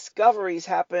mean, discoveries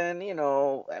happen,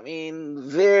 I mean,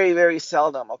 very, very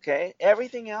seldom, okay?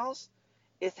 Everything else,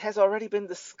 it has already been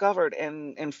discovered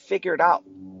and figured out.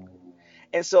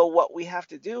 And so what we have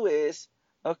to do is,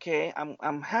 okay,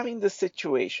 I'm having this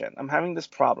situation, I'm having this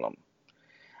problem.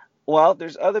 Well,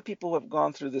 there's other people who have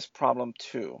gone through this problem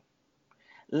too.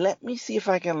 Let me see if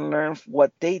I can learn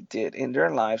what they did in their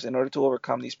lives in order to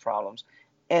overcome these problems,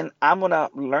 and I'm gonna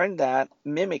learn that,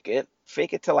 mimic it,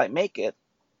 fake it till I make it,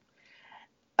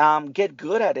 get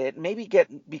good at it, maybe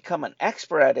become an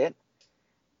expert at it,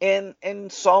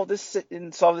 and solve this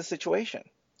situation.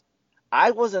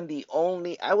 I wasn't the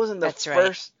That's right.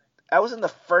 first. I wasn't the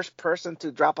first person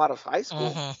to drop out of high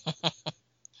school, Hmm.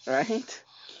 right?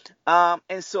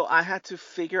 And so I had to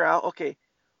figure out, okay,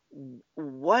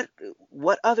 what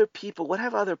what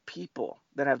have other people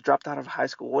that have dropped out of high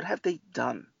school, what have they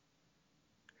done?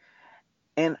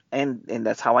 And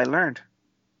that's how I learned.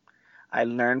 I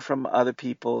learned from other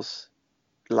people's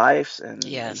lives and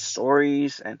Yes.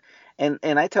 stories, and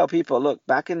I tell people, look,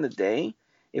 back in the day,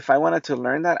 if I wanted to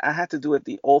learn that, I had to do it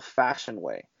the old-fashioned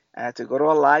way. I had to go to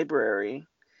a library.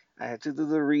 I had to do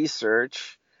the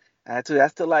research. I had to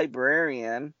ask the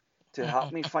librarian to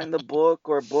help me find the book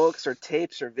or books or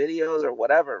tapes or videos or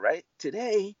whatever, right?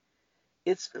 Today,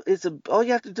 all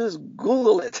you have to do is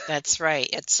Google it. That's right.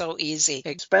 It's so easy.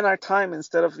 Spend our time,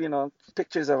 instead of,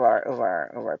 pictures of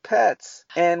our pets,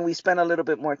 and we spend a little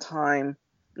bit more time.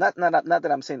 Not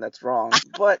that I'm saying that's wrong,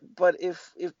 but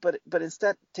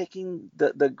instead, taking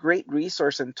the great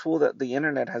resource and tool that the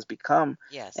internet has become,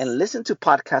 and Yes. listen to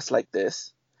podcasts like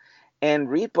this, and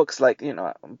read books like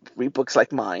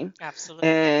mine, Absolutely.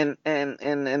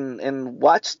 and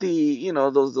watch the,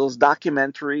 those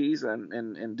documentaries,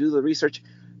 and do the research.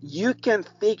 You can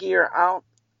figure out,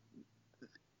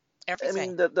 I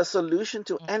Everything. mean, the solution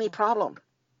to any Hmm. problem.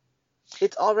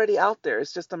 It's already out there.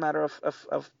 It's just a matter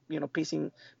of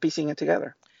piecing it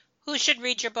together. Who should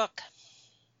read your book?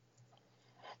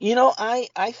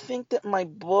 I think that my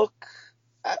book,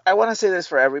 I want to say this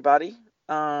for everybody,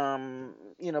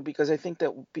 because I think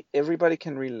that everybody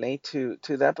can relate to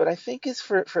that, but I think it's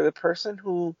for the person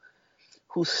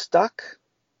who's stuck,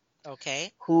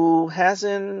 Okay. who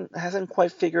hasn't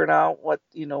quite figured out what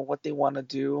they want to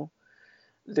do.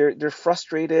 They're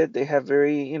frustrated. They have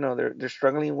they're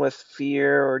struggling with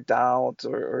fear or doubt,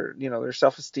 or their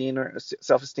self esteem,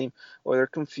 or they're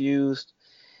confused.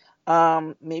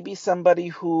 Maybe somebody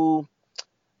who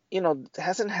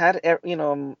hasn't had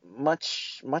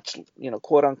much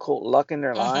quote unquote luck in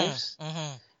their Hmm. lives.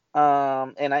 Hmm.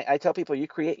 And I tell people, you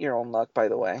create your own luck, by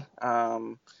the way.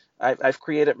 I've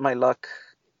created my luck,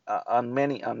 on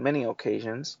many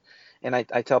occasions, and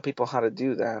I tell people how to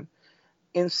do that.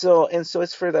 And so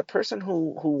it's for that person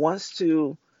who wants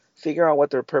to figure out what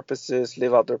their purpose is,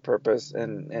 live out their purpose,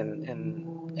 and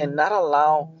not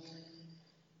allow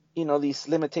these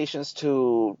limitations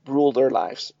to rule their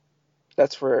lives.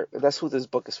 That's who this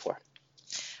book is for.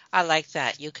 I like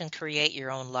that. You can create your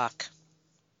own luck.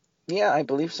 Yeah, I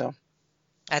believe so.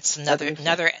 That's I another believe so.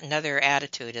 another another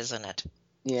attitude, isn't it?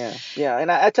 Yeah, yeah.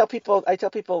 And I tell people,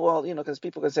 well, because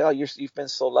people can say, oh, you've been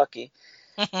so lucky.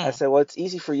 I say, well, it's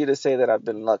easy for you to say that I've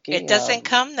been It lucky. doesn't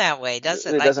come that way, does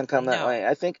it? It Like, doesn't come that no. way.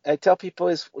 I tell people,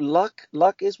 is luck.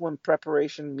 Luck is when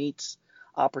preparation meets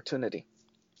opportunity.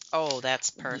 Oh,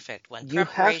 that's perfect. When You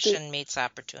have to. preparation meets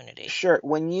opportunity. Sure.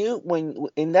 When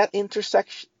in that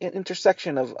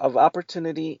intersection of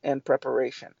opportunity and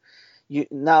preparation,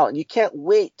 you can't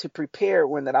wait to prepare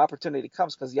when that opportunity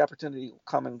comes, because the opportunity will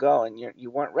come and go, and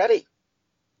you weren't ready.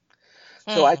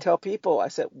 So I Hmm. tell people, I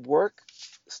said, work,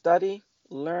 study,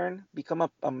 learn, become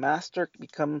a master,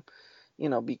 become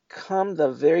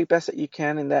the very best that you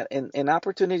can in that, and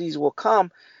opportunities will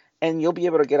come, and you'll be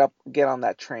able to get on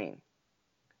that train,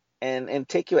 and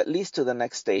take you at least to the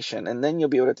next station, and then you'll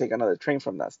be able to take another train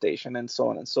from that station, and so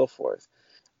on and so forth.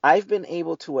 I've been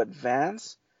able to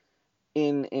advance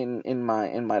in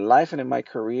my life and in my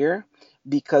career,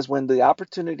 because when the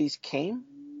opportunities came,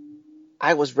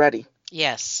 I was ready.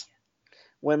 Yes.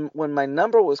 When my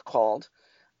number was called,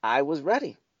 I was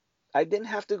ready. I didn't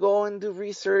have to go and do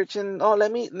research and, oh,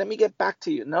 let me get back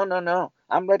to you. No, no, no.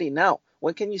 I'm ready now.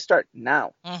 When can you start?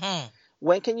 Now. Hmm.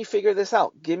 When can you figure this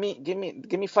out? Give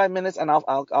me 5 minutes, and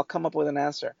I'll come up with an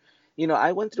answer.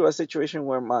 I went through a situation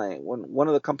where when one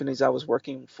of the companies I was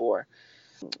working for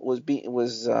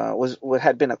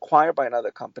had been acquired by another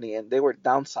company, and they were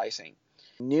downsizing.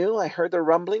 I heard the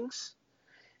rumblings,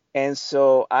 and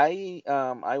so I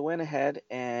went ahead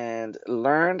and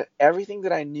learned everything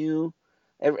that I knew,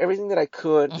 everything that I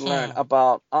could learn Hmm.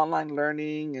 about online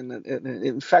learning, and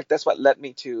in fact, that's what led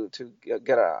me to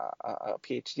get a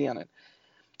PhD on it.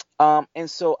 And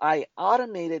so I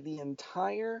automated the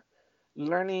entire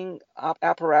learning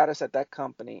apparatus at that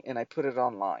company, and I put it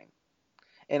online,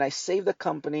 and I saved the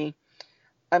company,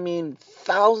 I mean,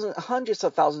 hundreds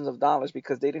of thousands of dollars,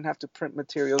 because they didn't have to print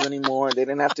materials anymore. They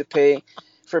didn't have to pay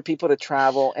for people to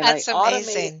travel, and I That's automated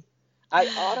amazing. I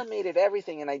automated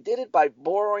everything, and I did it by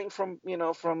borrowing from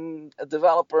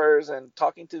developers and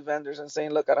talking to vendors and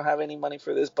saying, look, I don't have any money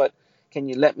for this, but can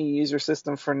you let me use your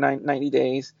system for 90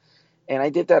 days? And I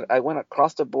did that. I went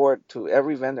across the board to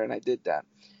every vendor, and I did that.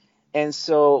 And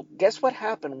so guess what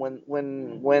happened when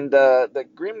the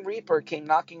Grim Reaper came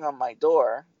knocking on my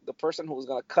door, the person who was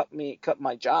going to cut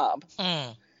my job,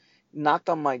 knocked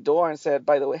on my door and said,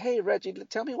 by the way, hey, Reggie,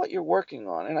 tell me what you're working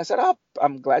on. And I said, oh,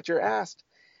 I'm glad you're asked.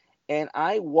 And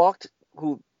I walked,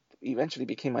 who eventually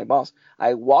became my boss,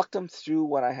 I walked him through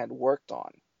what I had worked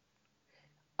on.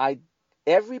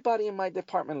 Everybody in my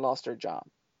department lost their job.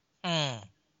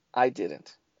 I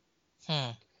didn't.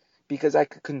 Because I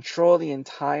could control the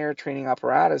entire training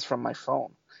apparatus from my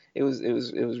phone. It was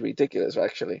ridiculous,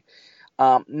 actually.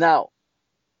 Now,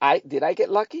 did I get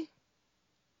lucky?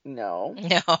 No.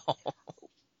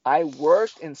 I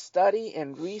worked and studied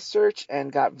and researched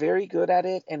and got very good at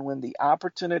it. And when the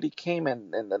opportunity came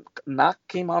and the knock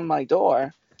came on my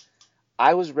door,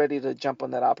 I was ready to jump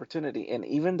on that opportunity. And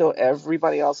even though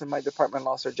everybody else in my department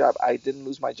lost their job, I didn't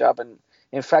lose my job. And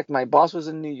in fact, my boss was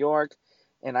in New York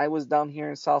and I was down here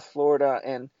in South Florida,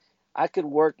 and I could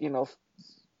work,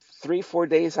 3-4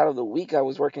 days out of the week. I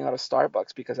was working out of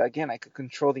Starbucks because, again, I could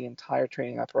control the entire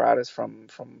training apparatus from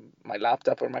my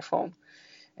laptop or my phone.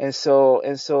 And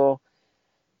so,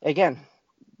 again,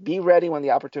 be ready when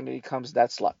the opportunity comes.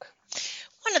 That's luck.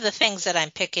 One of the things that I'm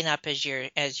picking up as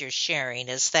you're sharing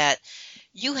is that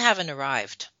you haven't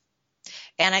arrived.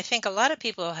 And I think a lot of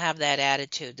people have that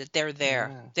attitude that they're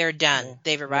there, they're done,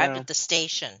 they've arrived at the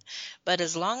station. But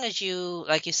as long as you,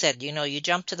 like you said, you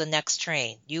jump to the next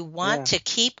train, you want to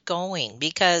keep going,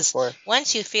 because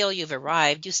once you feel you've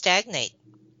arrived, you stagnate.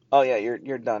 Oh yeah,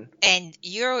 you're done. And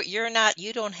you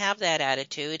don't have that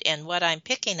attitude. And what I'm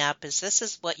picking up is this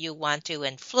is what you want to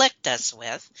inflict us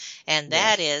with, and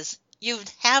that is you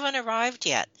haven't arrived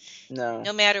yet. No.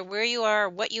 No matter where you are,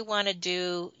 what you want to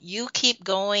do, you keep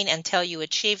going until you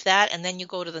achieve that, and then you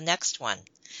go to the next one.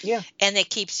 Yeah. And it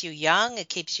keeps you young, it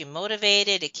keeps you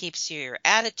motivated, it keeps your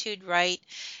attitude right.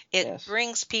 It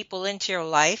brings people into your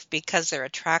life because they're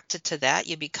attracted to that.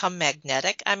 You become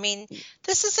magnetic. I mean,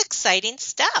 this is exciting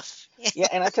stuff. Yeah,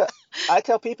 and I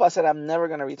tell people, I said, I'm never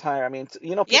going to retire. I mean,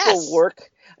 people work,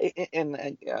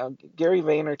 and Gary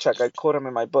Vaynerchuk, I quote him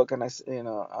in my book, and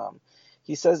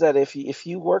he says that if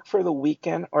you work for the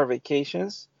weekend or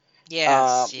vacations,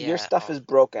 your stuff is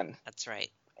broken. That's right.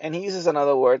 And he uses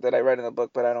another word that I read in the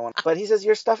book, but I don't want. But he says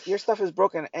your stuff is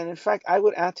broken. And in fact, I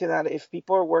would add to that, if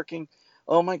people are working,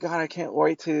 oh my God, I can't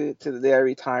wait to the day I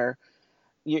retire.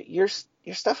 Your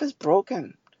stuff is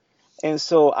broken. And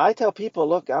so I tell people,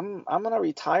 look, I'm gonna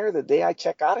retire the day I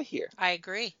check out of here. I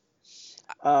agree.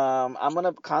 I'm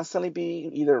gonna constantly be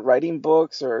either writing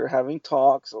books or having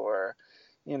talks or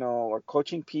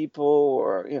coaching people,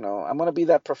 or I'm gonna be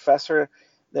that professor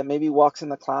that maybe walks in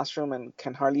the classroom and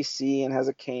can hardly see and has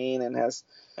a cane and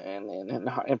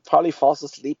and probably falls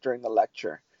asleep during the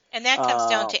lecture. And that comes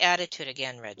down to attitude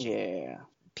again, Reggie. Yeah.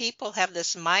 People have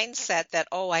this mindset that,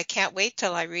 I can't wait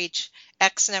till I reach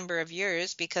X number of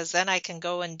years because then I can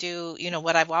go and do,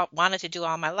 what I've wanted to do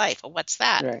all my life. Well, what's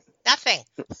that? Right. Nothing.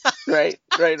 Right.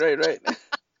 Right.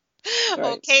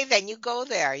 Okay, then you go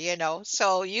there,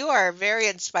 So you are very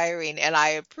inspiring, and I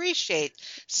appreciate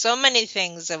so many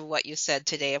things of what you said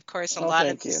today. Of course,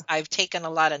 I've taken a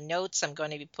lot of notes. I'm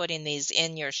going to be putting these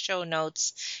in your show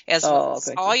notes as well.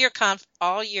 All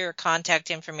your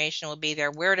contact information will be there,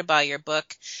 where to buy your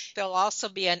book. There'll also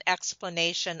be an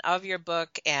explanation of your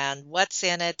book and what's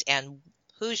in it and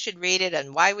who should read it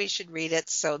and why we should read it.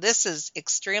 So this is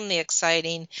extremely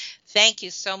exciting. Thank you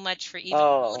so much for even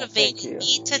motivating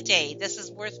me today. This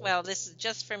is worthwhile. This is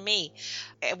just for me.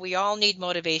 We all need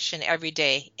motivation every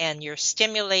day. And you're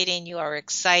stimulating. You are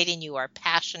exciting. You are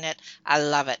passionate. I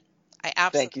love it. I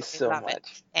absolutely love it.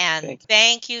 And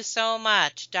thank you so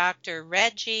much, Dr.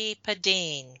 Reggie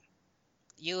Padin.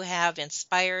 You have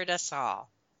inspired us all.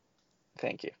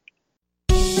 Thank you.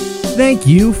 Thank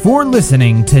you for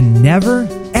listening to Never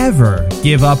Ever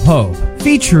Give Up Hope,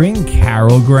 featuring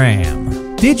Carol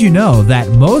Graham. Did you know that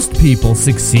most people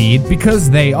succeed because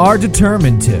they are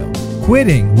determined to?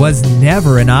 Quitting was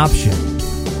never an option.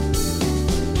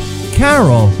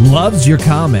 Carol loves your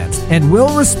comments and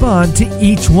will respond to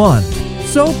each one.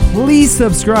 So please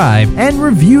subscribe and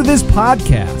review this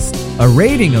podcast. A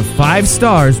rating of 5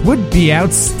 stars would be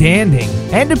outstanding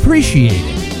and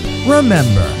appreciated.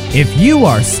 Remember, if you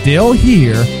are still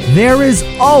here, there is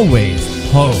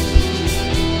always hope.